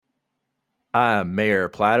I'm Mayor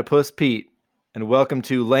Platypus Pete, and welcome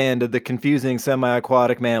to Land of the Confusing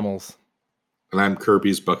Semi-Aquatic Mammals And I'm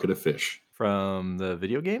Kirby's Bucket of Fish. from the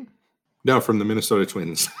video game? No, from the Minnesota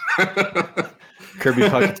Twins. Kirby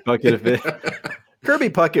Puckett's Bucket of Fish. Kirby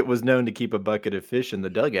Puckett was known to keep a bucket of fish in the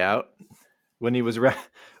dugout. When he'd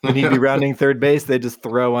be rounding third base, they'd just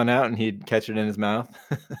throw one out and he'd catch it in his mouth.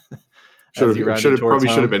 Probably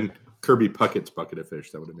should have been Kirby Puckett's Bucket of Fish.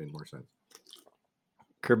 That would have made more sense.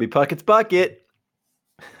 Kirby Puckett's Bucket.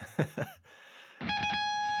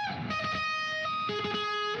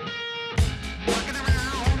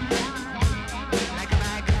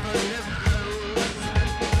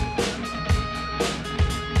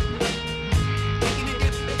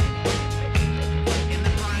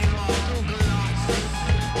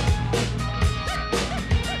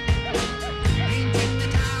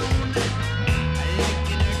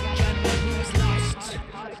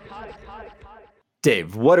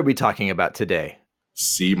 Dave, what are we talking about today?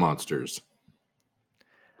 Sea monsters.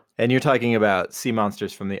 And you're talking about sea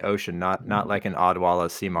monsters from the ocean, not like an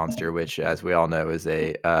Odwalla sea monster, which, as we all know, is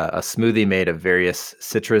a smoothie made of various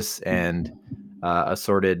citrus and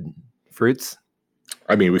assorted fruits.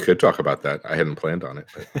 I mean, we could talk about that. I hadn't planned on it.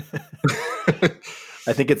 But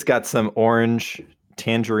I think it's got some orange,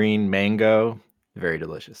 tangerine, mango. Very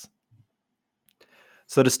delicious.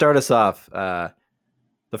 So to start us off,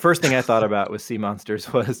 the first thing I thought about with sea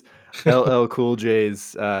monsters was LL Cool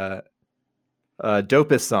J's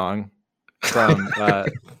dopest song from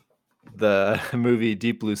the movie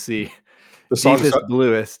Deep Blue Sea. the song Deepest,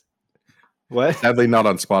 bluest. What? Sadly, not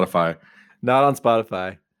on Spotify. Not on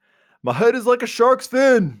Spotify. My head is like a shark's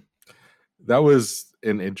fin. That was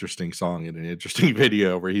an interesting song and an interesting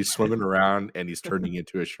video where he's swimming around and he's turning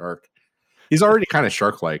into a shark. He's already kind of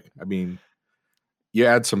shark-like. I mean, you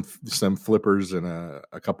add some flippers and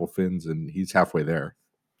a couple fins, and he's halfway there.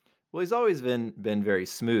 Well, he's always been very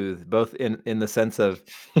smooth, both in the sense of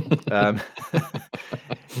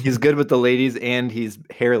he's good with the ladies and he's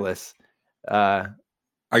hairless. I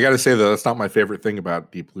got to say, though, that's not my favorite thing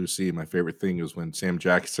about Deep Blue Sea. My favorite thing is when Sam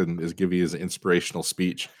Jackson is giving his inspirational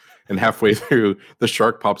speech, and halfway through, the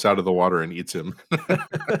shark pops out of the water and eats him.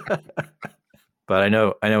 But I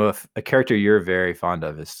know a character you're very fond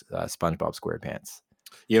of is SpongeBob SquarePants.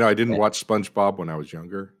 You know, I didn't watch SpongeBob when I was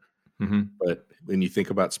younger, Mm-hmm. but when you think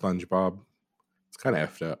about SpongeBob, it's kind of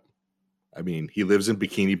effed up. I mean, he lives in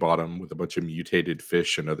Bikini Bottom with a bunch of mutated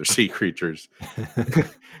fish and other sea creatures.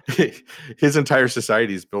 His entire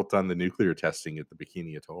society is built on the nuclear testing at the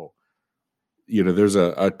Bikini Atoll. You know, there's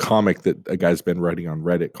a comic that a guy's been writing on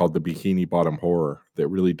Reddit called The Bikini Bottom Horror that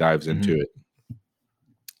really dives into it.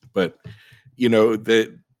 But, you know,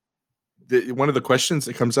 one of the questions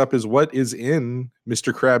that comes up is, what is in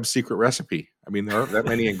Mr. Krabs' secret recipe? I mean, there aren't that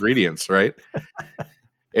many ingredients, right?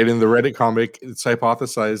 And in the Reddit comic, it's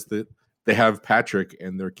hypothesized that they have Patrick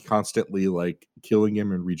and they're constantly like killing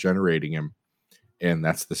him and regenerating him. And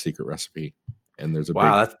that's the secret recipe. And there's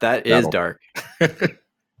that is dark.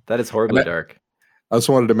 That is horribly dark. I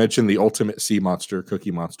also wanted to mention the ultimate sea monster,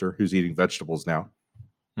 Cookie Monster, who's eating vegetables now.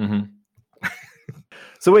 Mm-hmm.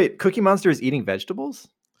 So wait, Cookie Monster is eating vegetables?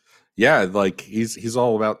 Yeah, like he's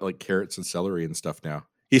all about like carrots and celery and stuff now.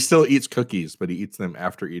 He still eats cookies, but he eats them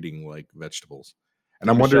after eating like vegetables. And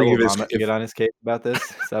I'm wondering if get on his case about this.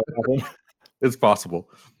 Is that what happened? It's possible.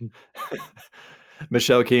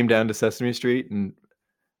 Michelle came down to Sesame Street and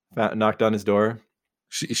knocked on his door.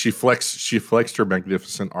 She flexed her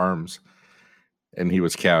magnificent arms, and he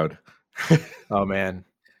was cowed. Oh man.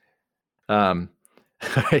 I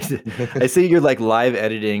see you're like live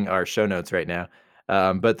editing our show notes right now.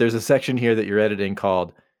 But there's a section here that you're editing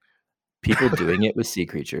called "People Doing It with Sea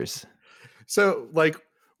Creatures." So, like,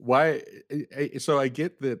 why? So I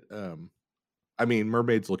get that. I mean,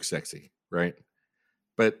 mermaids look sexy, right?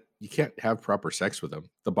 But you can't have proper sex with them.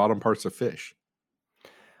 The bottom part's a fish.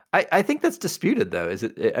 I think that's disputed, though. Is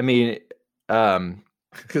it? I mean,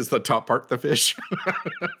 because the top part, the fish.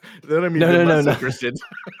 Then I mean, no. interested.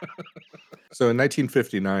 So in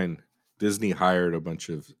 1959. Disney hired a bunch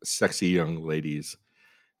of sexy young ladies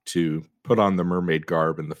to put on the mermaid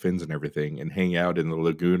garb and the fins and everything and hang out in the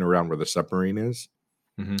lagoon around where the submarine is.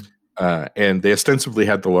 Mm-hmm. And they ostensibly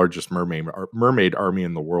had the largest mermaid army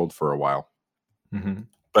in the world for a while. Mm-hmm.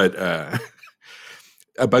 But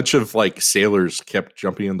a bunch of like sailors kept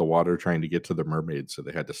jumping in the water trying to get to the mermaids, so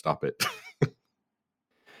they had to stop it.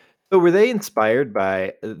 So were they inspired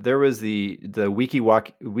by? There was the Weeki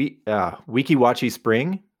Wachee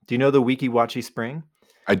Spring. Do you know the Weeki Wachee Spring?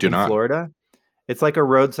 I do not. Florida. It's like a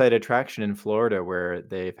roadside attraction in Florida where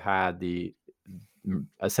they've had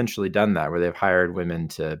essentially done that, where they've hired women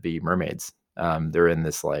to be mermaids. They're in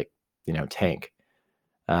this like tank.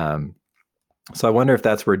 So I wonder if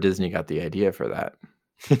that's where Disney got the idea for that.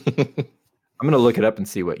 I'm going to look it up and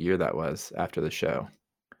see what year that was after the show.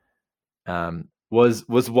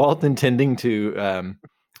 Was Walt intending to,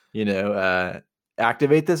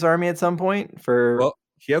 activate this army at some point for Well,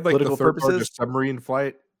 he had like the political third purposes? largest submarine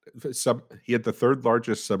flight. He had the third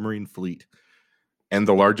largest submarine fleet and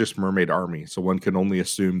the largest mermaid army. So one can only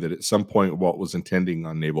assume that at some point Walt was intending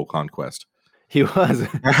on naval conquest. He was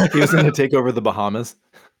going to take over the Bahamas.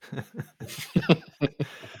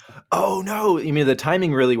 Oh no! I mean, the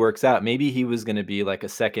timing really works out. Maybe he was going to be like a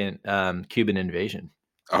second Cuban invasion.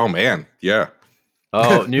 Oh man, yeah.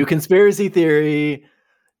 Oh, new conspiracy theory.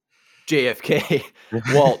 JFK,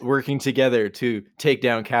 Walt working together to take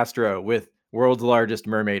down Castro with world's largest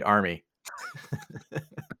mermaid army.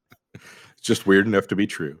 It's just weird enough to be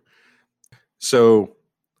true. So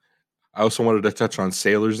I also wanted to touch on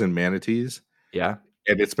sailors and manatees. Yeah.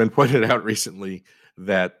 And it's been pointed out recently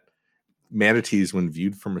that manatees, when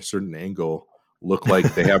viewed from a certain angle, look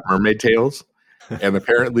like they have mermaid tails. And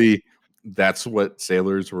apparently that's what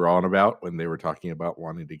sailors were on about when they were talking about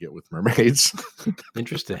wanting to get with mermaids.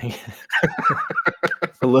 Interesting.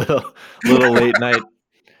 A little late night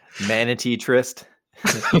manatee tryst.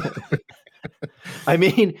 I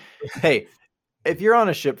mean, hey, if you're on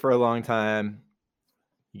a ship for a long time,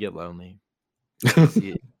 you get lonely.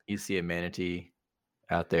 You see a manatee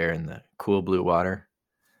out there in the cool blue water.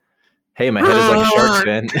 Hey, my head is like a shark's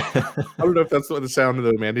fin. I don't know if that's what the sound of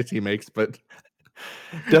the manatee makes, but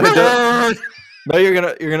no, you're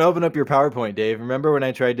gonna open up your PowerPoint, Dave. Remember when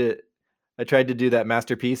I tried to do that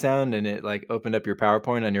Master P sound and it like opened up your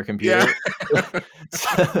PowerPoint on your computer? Yeah.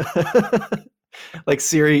 Like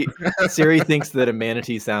Siri thinks that a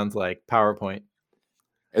manatee sounds like PowerPoint.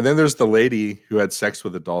 And then there's the lady who had sex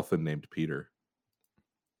with a dolphin named Peter.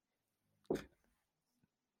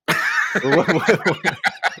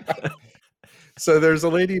 So there's a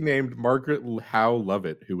lady named Margaret Howe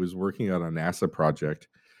Lovett who was working on a NASA project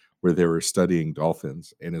where they were studying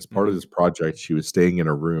dolphins. And as part of this project, she was staying in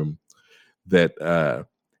a room that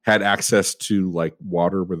had access to like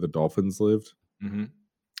water where the dolphins lived. Mm-hmm.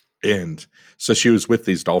 And so she was with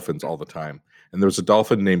these dolphins all the time. And there was a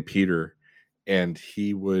dolphin named Peter, and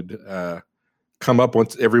he would come up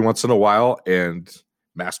every once in a while and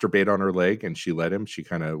masturbate on her leg, and she let him. She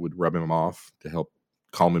kind of would rub him off to help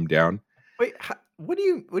calm him down. Wait, what do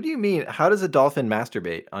you mean? How does a dolphin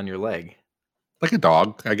masturbate on your leg? Like a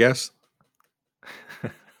dog, I guess.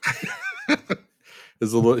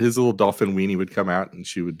 His little dolphin weenie would come out, and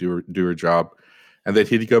she would do her job, and then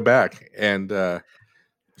he'd go back. And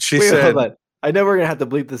she said, hold on. I know we're gonna have to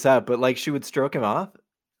bleep this out, but like she would stroke him off.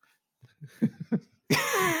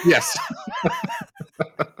 Yes.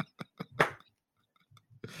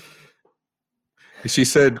 She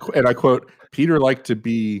said, and I quote, "Peter liked to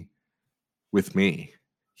be with me.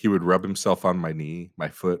 He would rub himself on my knee, my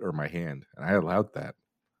foot, or my hand, and I allowed that."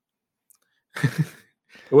 It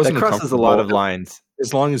wasn't that crosses a lot of lines.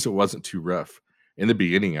 As long as it wasn't too rough. In the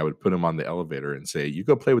beginning, I would put him on the elevator and say, "You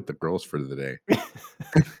go play with the girls for the day."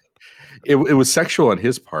 It was sexual on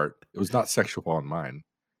his part. It was not sexual on mine.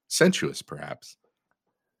 Sensuous, perhaps.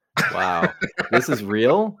 Wow, this is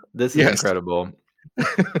real. This is incredible.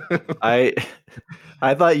 I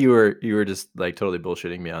thought you were just like totally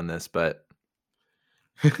bullshitting me on this, but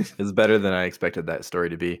it's better than I expected that story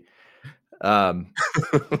to be. A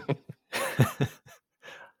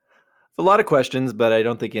lot of questions, but I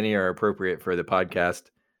don't think any are appropriate for the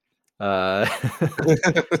podcast.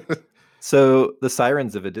 So the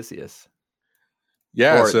sirens of Odysseus.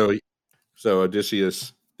 Yeah, so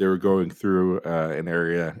Odysseus, they were going through an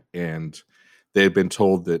area, and they had been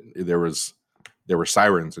told that there were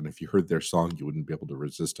sirens, and if you heard their song, you wouldn't be able to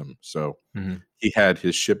resist them. So he had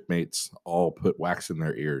his shipmates all put wax in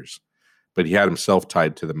their ears, but he had himself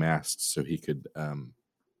tied to the mast so he could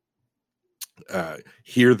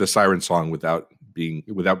hear the siren song without being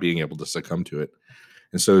able to succumb to it.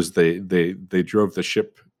 And so as they drove the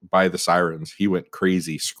ship by the sirens, he went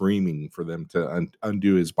crazy, screaming for them to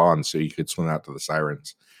undo his bonds so he could swim out to the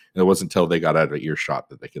sirens. And it wasn't until they got out of earshot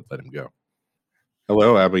that they could let him go.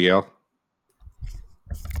 Hello, Abigail.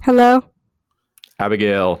 Hello.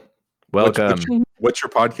 Abigail, welcome. What's your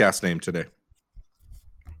podcast name today?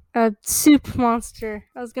 Soup Monster.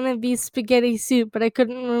 I was gonna be Spaghetti Soup, but I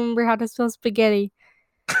couldn't remember how to spell spaghetti.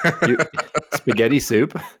 Spaghetti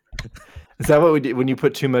soup? Is that what we do when you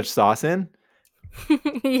put too much sauce in?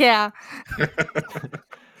 Yeah.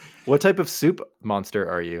 What type of soup monster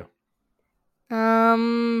are you?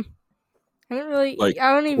 I I don't really. Like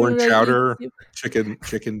I don't even corn really chowder, eat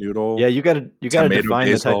chicken noodle. Yeah, you gotta Tomato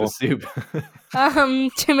define the type basil. of soup.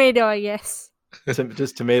 soup. Tomato, I guess.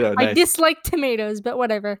 Just tomato. I Nice. dislike tomatoes, but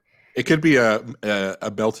whatever. It could be a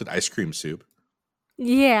melted ice cream soup.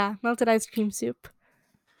 Yeah, melted ice cream soup.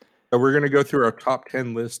 So we're going to go through our top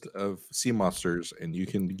 10 list of sea monsters, and you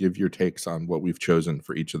can give your takes on what we've chosen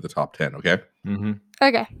for each of the top 10, okay? Mm-hmm.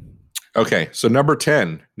 Okay. Okay, so number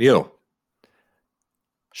 10, Neil.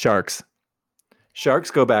 Sharks.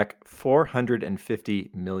 Sharks go back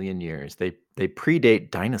 450 million years. They predate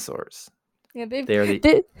dinosaurs. Yeah, They're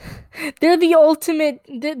the ultimate.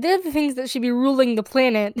 They're the things that should be ruling the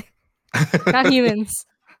planet, not humans.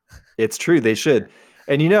 It's true. They should.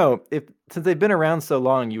 And since they've been around so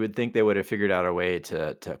long, you would think they would have figured out a way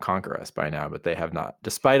to conquer us by now, but they have not.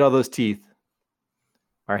 Despite all those teeth,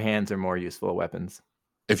 our hands are more useful weapons.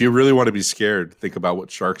 If you really want to be scared, think about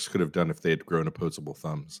what sharks could have done if they had grown opposable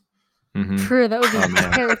thumbs. Mm-hmm. True, that would be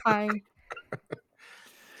man. terrifying.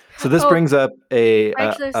 So this brings up I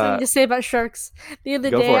actually have something to say about sharks. The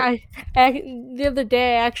other day,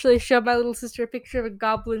 I actually showed my little sister a picture of a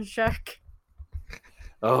goblin shark.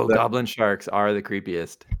 Oh, goblin sharks are the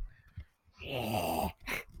creepiest. Is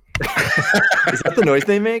that the noise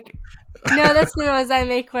they make? No, that's the noise I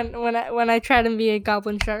make when I try to be a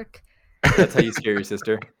goblin shark. That's how you scare your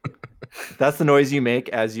sister. That's the noise you make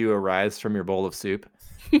as you arise from your bowl of soup.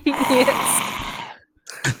 Yes.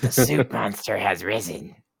 The soup monster has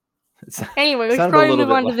risen. Anyway, we should probably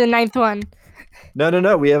move on to the 9th one.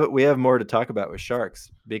 No. We have more to talk about with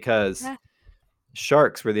sharks because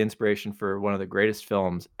sharks were the inspiration for one of the greatest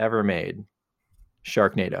films ever made,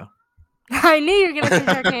 Sharknado. I knew you were going to say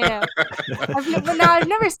Sharknado. I've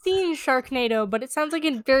never seen Sharknado, but it sounds like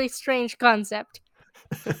a very strange concept.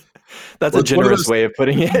 That's a generous way of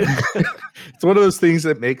putting it. It's one of those things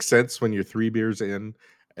that makes sense when you're 3 beers in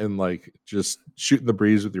and like just shooting the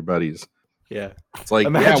breeze with your buddies. Yeah. It's like,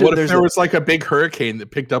 what if there was like a big hurricane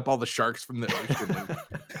that picked up all the sharks from the ocean?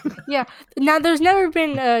 Yeah. Now there's never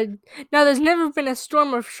been a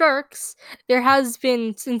storm of sharks. There has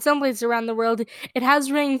been in some places around the world. It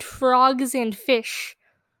has rained frogs and fish.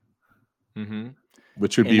 Mm-hmm.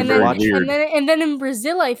 Which would be very weird. And then in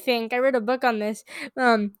Brazil, I think I read a book on this.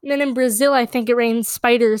 Then in Brazil, I think it rains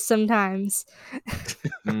spiders sometimes.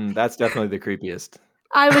 That's definitely the creepiest.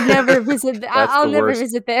 I would never visit. I'll never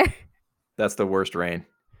visit there. That's the worst rain.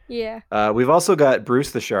 Yeah. We've also got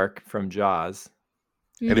Bruce the shark from Jaws.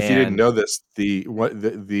 And if you didn't know this,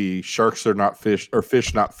 the sharks are not fish, or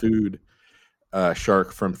fish not food.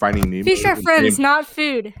 Shark from Finding Nemo. Fish are friends, not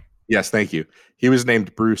food. Yes, thank you. He was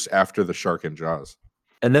named Bruce after the shark in Jaws.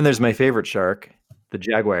 And then there's my favorite shark, the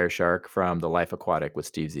jaguar shark from The Life Aquatic with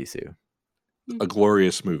Steve Zissou. A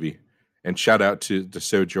glorious movie. And shout out to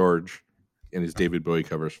So George and his David Bowie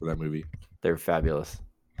covers for that movie. They're fabulous.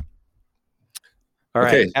 All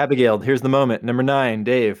right, Abigail, here's the moment. Number 9,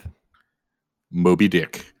 Dave. Moby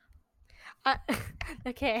Dick.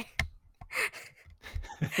 Okay.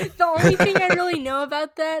 The only thing I really know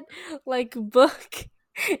about that book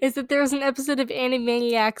is that there was an episode of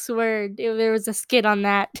Animaniacs where there was a skit on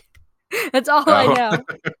that. That's all I know.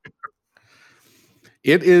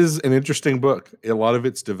 It is an interesting book. A lot of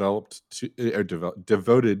it's devoted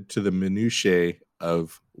to the minutiae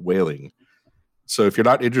of whaling. So if you're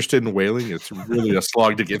not interested in whaling, it's really a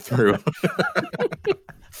slog to get through.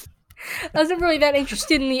 I wasn't really that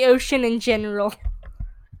interested in the ocean in general.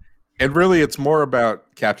 And really, it's more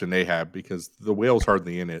about Captain Ahab because the whale's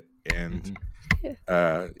hardly in it. And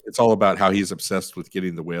it's all about how he's obsessed with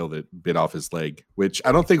getting the whale that bit off his leg, which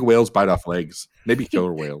I don't think whales bite off legs. Maybe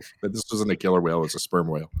killer whales. But this wasn't a killer whale. It's a sperm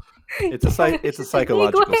whale. It's a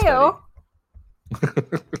psychological study.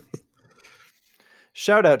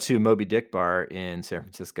 Shout out to Moby Dick Bar in San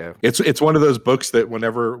Francisco. It's one of those books that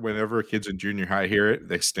whenever kids in junior high hear it,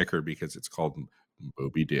 they snicker because it's called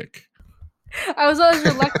Moby Dick. I was always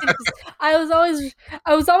reluctant. I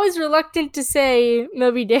was always reluctant to say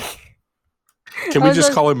Moby Dick. Can we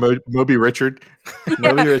just call him Moby Richard?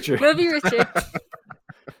 Yeah, Moby Richard. Moby Richard.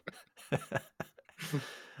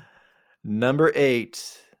 Number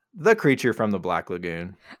 8. The Creature from the Black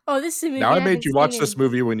Lagoon. Oh, this is a movie. Now I made you watch this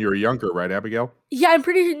movie when you were younger, right, Abigail? Yeah, I'm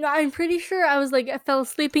pretty sure I fell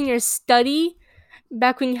asleep in your study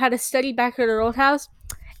back when you had a study back at our old house,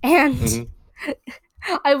 and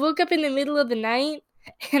I woke up in the middle of the night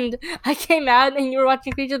and I came out and you were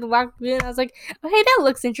watching Creature of the Black Lagoon. I was like, oh, hey, that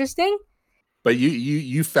looks interesting. But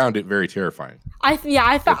you found it very terrifying.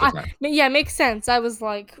 It makes sense. I was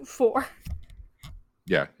like 4.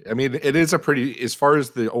 Yeah, I mean, it is as far as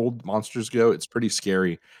the old monsters go, it's pretty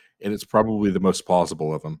scary, and it's probably the most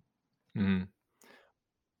plausible of them. Mm-hmm.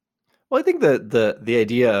 Well, I think the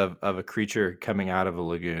idea of a creature coming out of a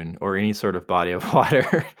lagoon or any sort of body of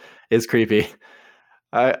water is creepy.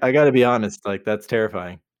 I got to be honest, like that's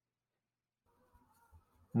terrifying.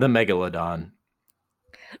 The megalodon.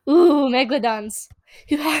 Ooh, megalodons.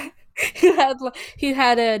 Who had who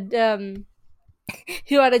had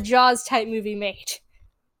who had a Jaws type movie made.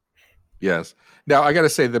 Yes. Now I got to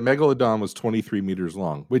say the megalodon was 23 meters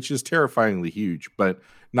long, which is terrifyingly huge, but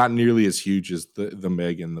not nearly as huge as the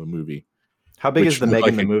Meg in the movie. How big Which is the looked Meg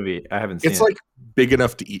in like the a- movie? I haven't seen It's it. like big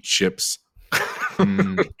enough to eat ships.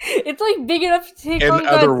 Mm, It's like big enough to take And on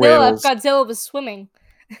other Godzilla whales. if Godzilla was swimming.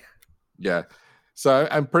 Yeah. So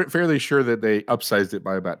I'm fairly sure that they upsized it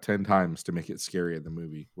by about 10 times to make it scary in the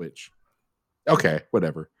movie, which, okay,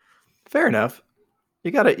 whatever. fair enough.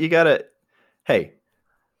 You gotta. Hey,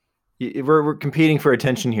 we're competing for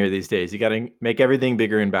attention here these days. You gotta make everything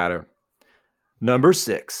bigger and badder. Number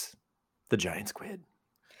 6, the giant squid.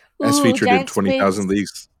 As Ooh, featured in giant 20,000 squids.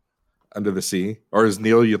 Leagues Under the Sea, or as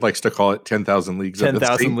Neil you'd likes to call it, 10,000 Leagues Under the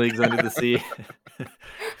Sea. 10,000 Leagues Under the Sea.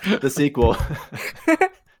 The sequel.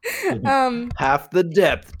 Half the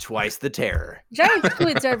depth, twice the terror. Giant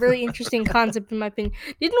squids are a very interesting concept in my opinion.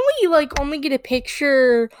 Didn't we like only get a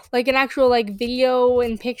picture, like an actual like video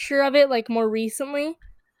and picture of it, like more recently?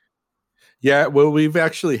 Yeah, well, we've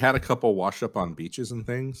actually had a couple wash up on beaches and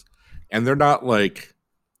things, and they're not like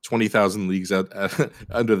 20,000 leagues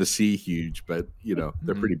under the sea huge, but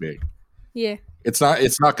they're pretty big. Yeah. It's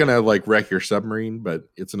not gonna like wreck your submarine, but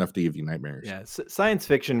it's enough to give you nightmares. Yeah, science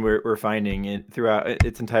fiction we're finding it throughout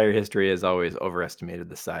its entire history has always overestimated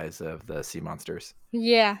the size of the sea monsters.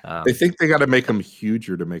 Yeah. They think they got to make them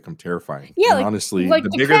huger to make them terrifying. Yeah, and like- honestly, like the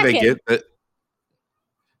the bigger they Kraken. get,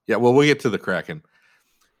 yeah. Well, we'll get to the Kraken.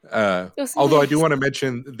 was Although I do nice. want to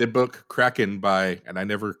mention the book Kraken by, and I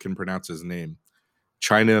never can pronounce his name,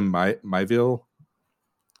 China Myville.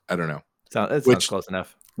 I don't know, It sounds Which- close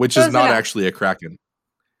enough. which is Close not enough. actually a Kraken.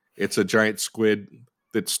 It's a giant squid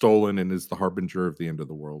that's stolen and is the harbinger of the end of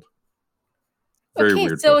the world. Very Okay,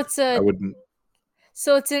 weird. so book. it's I a wouldn't.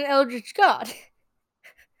 so it's an eldritch god.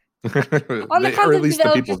 On the or at concept least of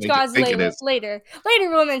the people eldritch gods think it later, is. later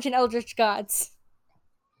we'll mention eldritch gods.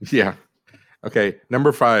 Yeah. Okay.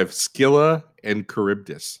 Number 5, Scylla and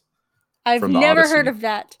Charybdis. I've From the never Odyssey. heard of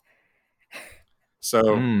that. So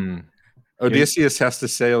Mm. Odysseus has to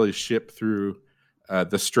sail his ship through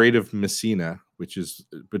the Strait of Messina, which is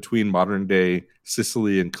between modern day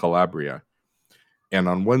Sicily and Calabria. And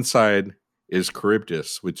on one side is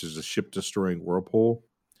Charybdis, which is a ship destroying whirlpool.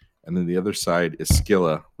 And then the other side is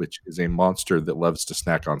Scylla, which is a monster that loves to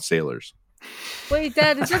snack on sailors. Wait,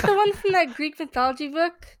 Dad, is that the one from that Greek mythology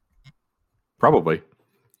book? Probably.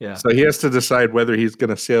 Yeah. So he has to decide whether he's going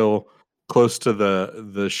to sail close to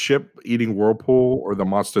the ship eating whirlpool or the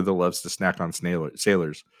monster that loves to snack on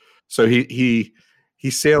sailors. So he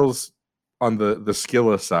sails on the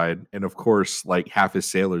Scylla side, and of course, like half his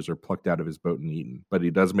sailors are plucked out of his boat and eaten, but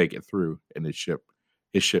he does make it through, and his ship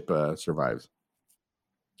survives.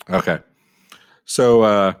 Okay,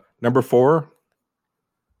 so number 4,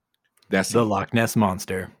 Nessie. The Loch Ness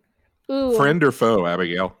monster. Ooh. Friend or foe,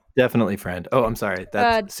 Abigail? Definitely friend. Oh, I'm sorry.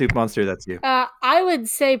 That's Soup Monster. That's you. I would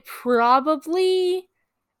say probably.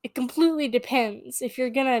 It completely depends. If you're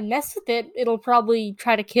gonna mess with it, it'll probably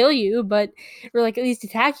try to kill you, or like at least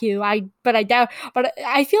attack you. I doubt. But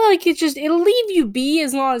I feel like it'll leave you be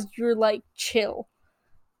as long as you're like chill.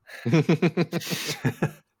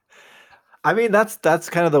 I mean, that's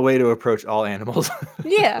kind of the way to approach all animals.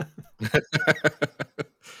 Yeah. Do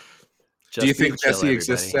you Just be think chill, Nessie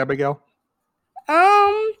exists, everybody. Abigail?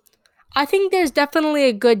 I think there's definitely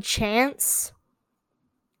a good chance.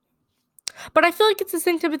 But I feel like it's the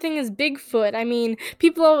same type of thing as Bigfoot. I mean,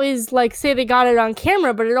 people always like say they got it on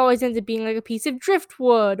camera, but it always ends up being like a piece of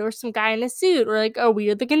driftwood or some guy in a suit or like a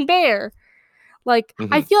weird looking bear. Like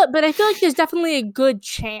I feel like there's definitely a good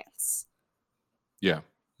chance. Yeah.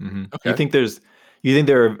 Mhm. Okay. You think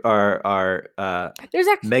there are There's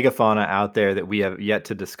actually megafauna out there that we have yet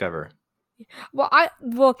to discover?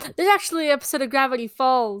 there's actually an episode of Gravity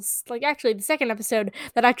Falls, like actually the second episode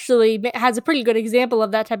that actually has a pretty good example of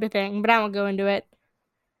that type of thing, but I won't go into it.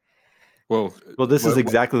 Well, This is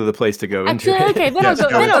exactly the place to go into Actually, it. okay, then Yes,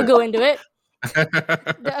 I'll go into it. okay.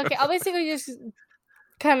 Okay, I'll basically just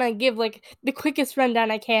kind of give like the quickest rundown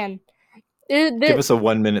I can. Give us a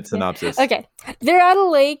 1-minute synopsis. Okay, they're at a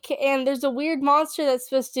lake and there's a weird monster that's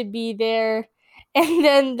supposed to be there, and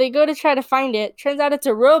then they go to try to find it. Turns out it's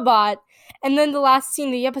a robot, and then the last scene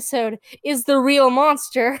of the episode is the real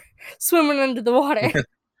monster swimming under the water.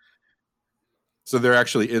 So there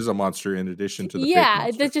actually is a monster in addition to the fake Yeah,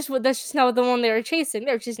 monster. that's just not the one they were chasing.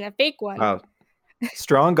 They were chasing a fake one. Wow.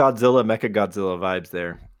 Strong Godzilla, Mecha Godzilla vibes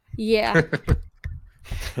there. Yeah.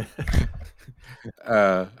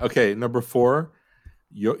 Okay, number 4,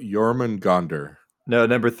 Jormungandr. No,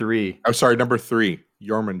 number 3. I'm sorry, number 3,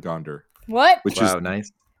 Jormungandr, What? which Wow, is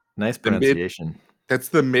nice the pronunciation. that's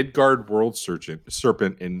the Midgard world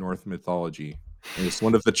serpent in Norse mythology, and it's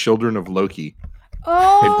one of the children of Loki.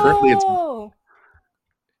 currently Oh.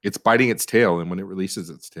 It's biting its tail, and when it releases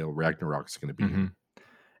its tail, Ragnarok's going to be. Mhm.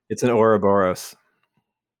 It's an Ouroboros.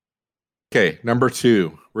 Okay, number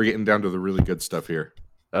 2. We're getting down to the really good stuff here.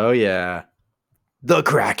 Oh yeah, the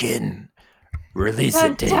Kraken. Release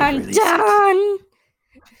Dun, it, Dave. dun, Release it.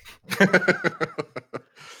 dun.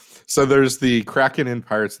 So there's the Kraken in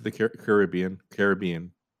Pirates of the Caribbean,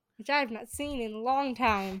 Which I have not seen in a long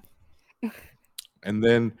time. and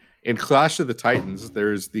then in Clash of the Titans,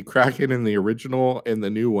 there's the Kraken in the original and the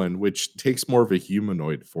new one, which takes more of a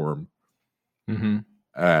humanoid form, Mhm.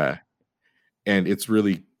 and it's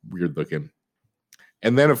really weird looking.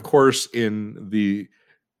 And then, of course, in the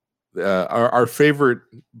our favorite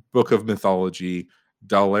book of mythology,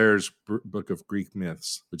 Dalaire's Book of Greek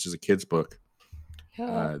Myths, which is a kid's book.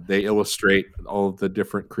 They illustrate all of the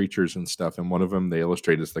different creatures and stuff, and one of them they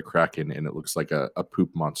illustrate is the Kraken, and it looks like a poop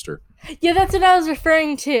monster. Yeah, that's what I was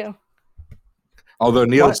referring to. Although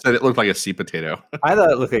Neil What? said it looked like a sea potato. I thought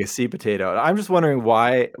it looked like a sea potato. I'm just wondering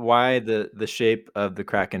why the shape of the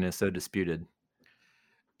Kraken is so disputed.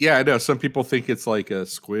 Yeah, I know. Some people think it's like a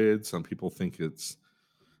squid. Some people think it's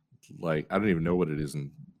like, I don't even know what it is, and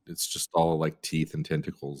it's just all like teeth and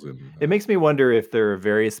tentacles. And It makes me wonder if there are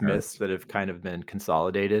various Yes. myths that have kind of been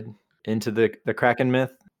consolidated into the Kraken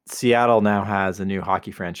myth. Seattle now has a new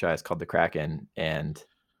hockey franchise called the Kraken, and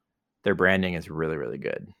their branding is really, really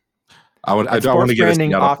good. I want to sports get a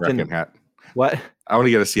branding Seattle often- Kraken hat. What? I want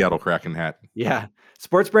to get a Seattle Kraken hat. Yeah.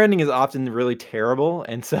 Sports branding is often really terrible,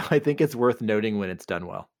 and so I think it's worth noting when it's done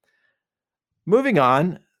well. Moving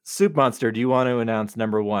on, Soup Monster, do you want to announce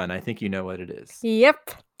number 1? I think you know what it is.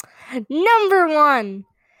 Yep. Number 1,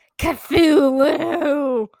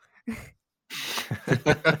 Cthulhu.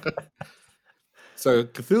 So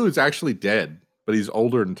Cthulhu's actually dead, but he's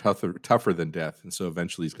older and tougher than death, and so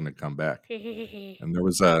eventually he's going to come back. And there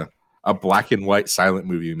was a black and white silent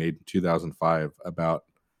movie made in 2005 about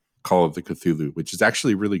Call of the Cthulhu, which is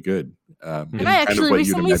actually really good. And I actually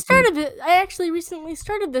recently started it. I actually recently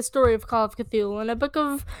started the story of Call of Cthulhu in a book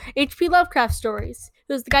of H.P. Lovecraft stories.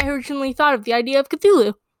 It was the guy who originally thought of the idea of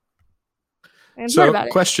Cthulhu. And So, about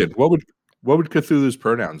it. question: What would Cthulhu's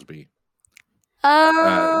pronouns be?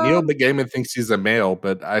 Neil McGaiman thinks he's a male,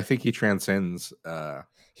 but I think he transcends.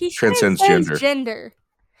 He transcends gender.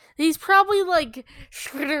 He's probably like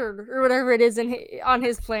Shredder or whatever it is on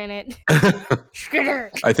his planet. Shredder.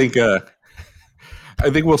 I think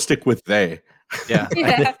we'll stick with they. Yeah.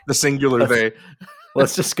 Yeah. The singular they.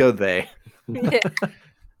 Let's just go they. Yeah.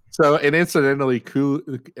 So, and incidentally,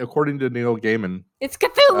 according to Neil Gaiman, It's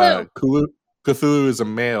Cthulhu. Cthulhu is a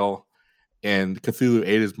male, and Cthulhu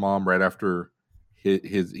ate his mom right after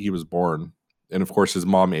he was born, and of course, his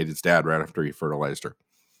mom ate his dad right after he fertilized her.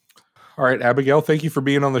 All right, Abigail, thank you for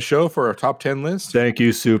being on the show for our top 10 list. Thank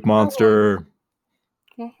you, Soup Monster.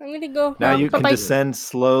 Well, I'm gonna go. Now you can bye-bye. descend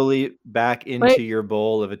slowly back into Wait. your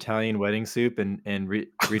bowl of Italian wedding soup and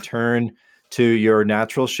return to your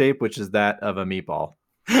natural shape, which is that of a meatball.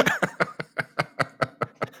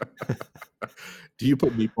 Do you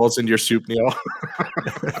put meatballs in your soup, Neil?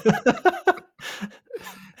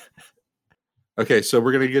 Okay, so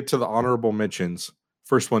we're going to get to the honorable mentions.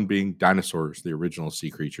 First one being dinosaurs, the original sea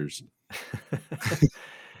creatures.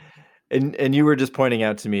 And you were just pointing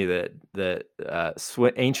out to me that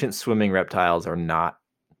ancient swimming reptiles are not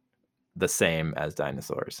the same as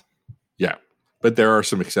dinosaurs. Yeah, but there are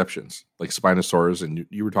some exceptions, like Spinosaurus, and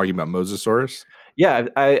you were talking about Mosasaurus. Yeah,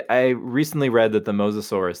 I recently read that the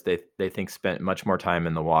Mosasaurus they think spent much more time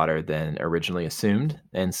in the water than originally assumed,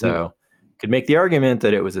 and so could make the argument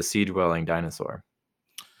that it was a sea-dwelling dinosaur.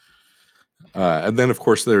 And then, of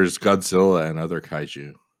course, there's Godzilla and other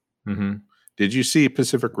kaiju. Mm-hmm. Did you see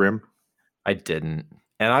Pacific Rim? I didn't,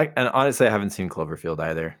 and honestly, I haven't seen Cloverfield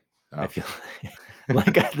either. Oh. I feel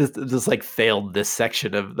like I just like failed this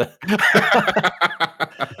section of the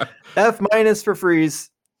F- for freeze.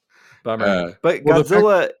 Bummer. But well,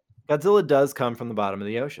 Godzilla does come from the bottom of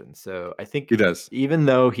the ocean, so I think he does. Even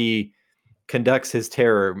though he conducts his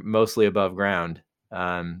terror mostly above ground,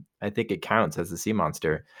 I think it counts as a sea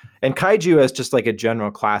monster. And kaiju, as just like a general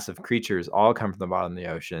class of creatures, all come from the bottom of the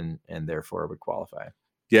ocean and therefore would qualify.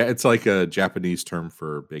 Yeah, it's like a Japanese term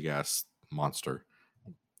for big ass monster.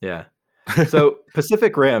 Yeah. So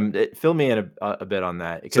Pacific Rim, fill me in a bit on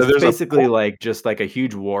that, because So it's there's basically like just like a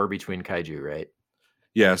huge war between kaiju, right?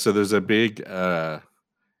 Yeah, so there's a big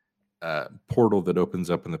portal that opens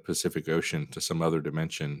up in the Pacific Ocean to some other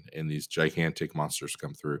dimension, and these gigantic monsters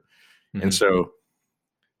come through. And so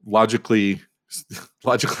logically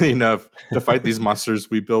enough, to fight these monsters,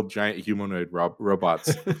 we build giant humanoid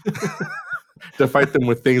robots to fight them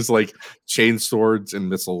with things like chain swords and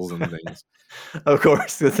missiles and things. Of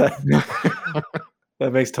course, that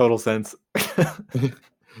makes total sense.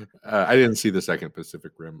 I didn't see the second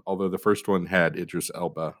Pacific Rim, although the first one had Idris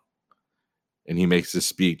Elba, and he makes this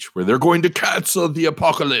speech where they're going to cancel the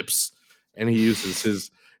apocalypse, and he uses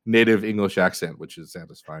his native English accent, which is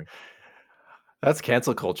satisfying. That's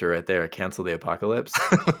cancel culture right there. Cancel the apocalypse.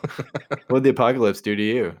 What'd the apocalypse do to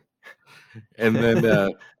you? And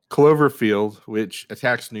then Cloverfield, which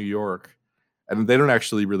attacks New York, and they don't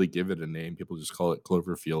actually really give it a name. People just call it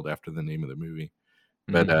Cloverfield after the name of the movie.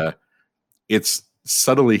 But it's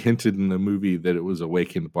subtly hinted in the movie that it was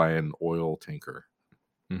awakened by an oil tanker.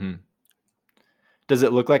 Does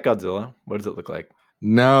it look like Godzilla? What does it look like?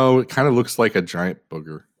 No, it kind of looks like a giant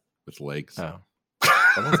booger with legs. Oh,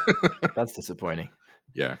 that's disappointing.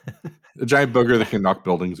 Yeah, a giant booger that can knock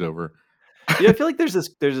buildings over. Yeah, I feel like there's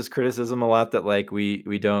this criticism a lot that like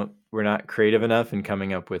we're not creative enough in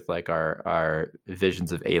coming up with like our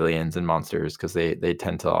visions of aliens and monsters because they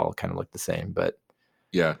tend to all kind of look the same. But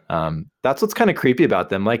yeah, that's what's kind of creepy about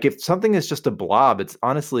them. Like if something is just a blob, it's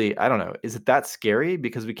honestly, I don't know, is it that scary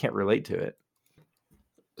because we can't relate to it?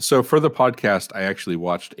 So for the podcast, I actually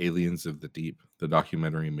watched Aliens of the Deep, the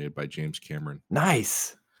documentary made by James Cameron.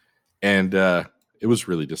 Nice. And it was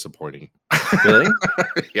really disappointing. Really?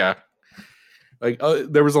 Yeah. Like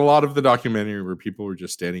there was a lot of the documentary where people were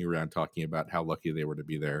just standing around talking about how lucky they were to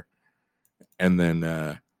be there, and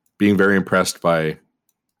then being very impressed by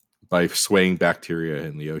swaying bacteria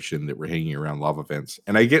in the ocean that were hanging around lava vents.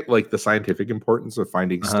 And I get like the scientific importance of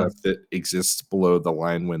finding stuff that exists below the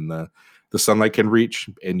line when the sunlight can reach,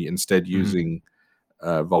 and instead using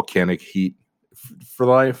volcanic heat for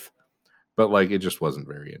life. But like it just wasn't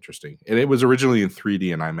very interesting. And it was originally in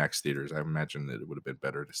 3D and IMAX theaters. I imagine that it would have been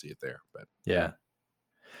better to see it there. But yeah,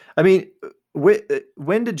 I mean,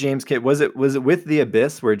 when did James Cameron, was it with The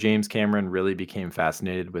Abyss where James Cameron really became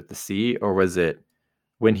fascinated with the sea, or was it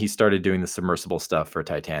when he started doing the submersible stuff for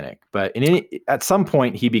Titanic? But at some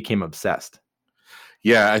point he became obsessed.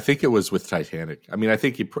 Yeah, I think it was with Titanic. I mean, I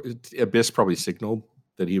think Abyss probably signaled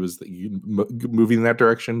that he was moving in that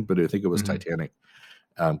direction, but I think it was Titanic.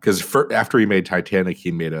 Because after he made Titanic,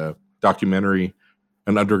 he made a documentary,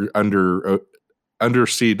 an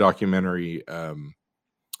undersea documentary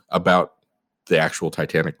about the actual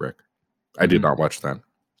Titanic wreck. I did not watch that.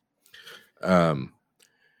 And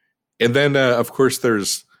then, of course,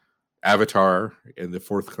 there's Avatar and the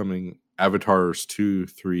forthcoming Avatars 2,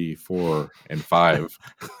 3, 4, and 5.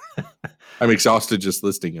 I'm exhausted just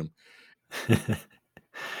listing them.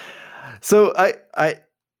 So I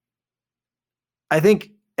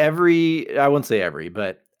think I won't say every,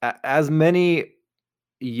 but as many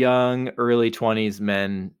young early 20s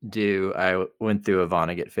men do, I went through a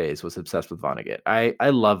Vonnegut phase, was obsessed with Vonnegut. I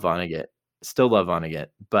love Vonnegut, still love Vonnegut,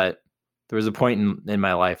 but there was a point in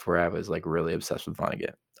my life where I was like really obsessed with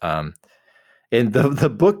Vonnegut. And the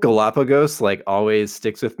book Galapagos like always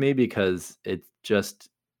sticks with me because it's just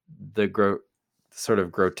the sort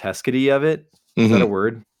of grotesquity of it. Is that a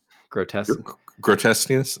word? Grotesque.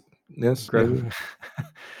 Grotesqueness. Yes.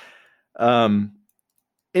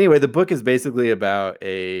 Anyway, the book is basically about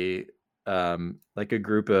a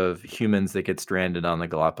group of humans that get stranded on the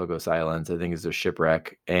Galapagos Islands. I think it's a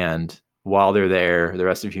shipwreck, and while they're there, the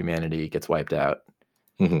rest of humanity gets wiped out.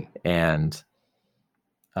 And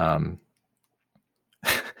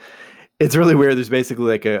it's really weird. There's basically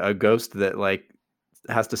like a ghost that like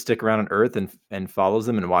has to stick around on Earth and follows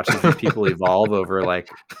them and watches these people evolve over like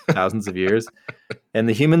thousands of years. And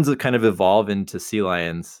the humans kind of evolve into sea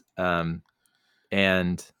lions. And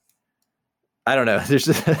I don't know, there's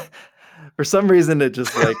just, for some reason, it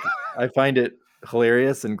just like, I find it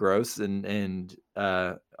hilarious and gross and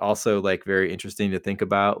also like very interesting to think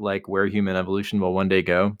about like where human evolution will one day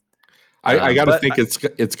go. I got to think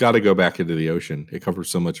it's got to go back into the ocean. It covers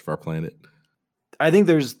so much of our planet. I think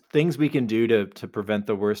there's things we can do to prevent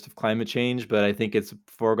the worst of climate change, but I think it's a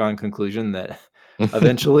foregone conclusion that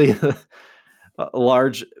eventually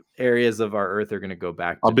large areas of our Earth are going to go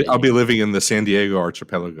back. I'll be living in the San Diego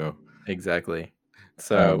archipelago. Exactly.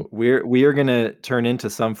 So we are going to turn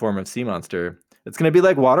into some form of sea monster. It's going to be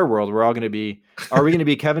like Waterworld. We're all going to be. Are we going to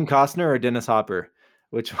be Kevin Costner or Dennis Hopper?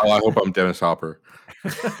 I hope I'm Dennis Hopper.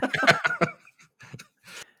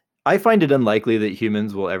 I find it unlikely that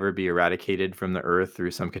humans will ever be eradicated from the Earth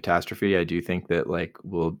through some catastrophe. I do think that like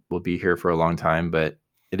we'll be here for a long time, but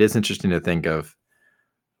it is interesting to think of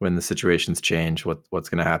when the situations change, what's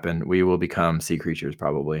going to happen. We will become sea creatures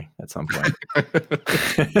probably at some point.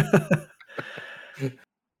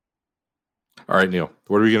 All right, Neil,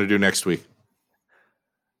 what are we going to do next week?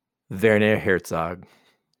 Werner Herzog.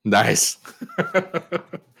 Nice.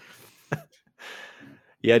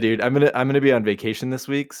 Yeah, dude, I'm gonna be on vacation this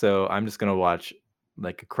week, so I'm just gonna watch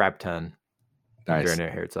like a crap ton of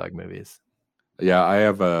Werner Herzog movies. Yeah, I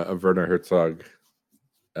have a Werner Herzog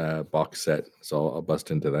box set, so I'll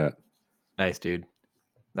bust into that. Nice, dude.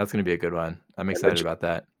 That's gonna be a good one. I'm excited about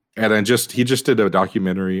that. And he just did a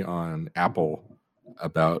documentary on Apple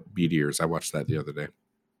about meteors. I watched that the other day.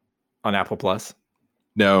 On Apple Plus?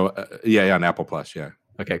 No, yeah, on Apple Plus, yeah.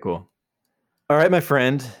 Okay, cool. All right, my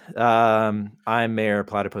friend. I'm Mayor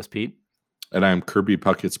Platypus Pete. And I'm Kirby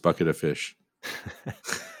Puckett's Bucket of Fish.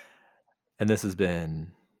 And this has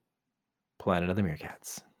been Planet of the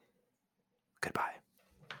Meerkats. Goodbye.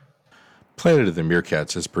 Planet of the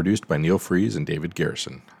Meerkats is produced by Neil Freeze and David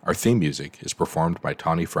Garrison. Our theme music is performed by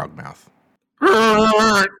Tawny Frogmouth.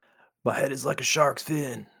 My head is like a shark's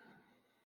fin.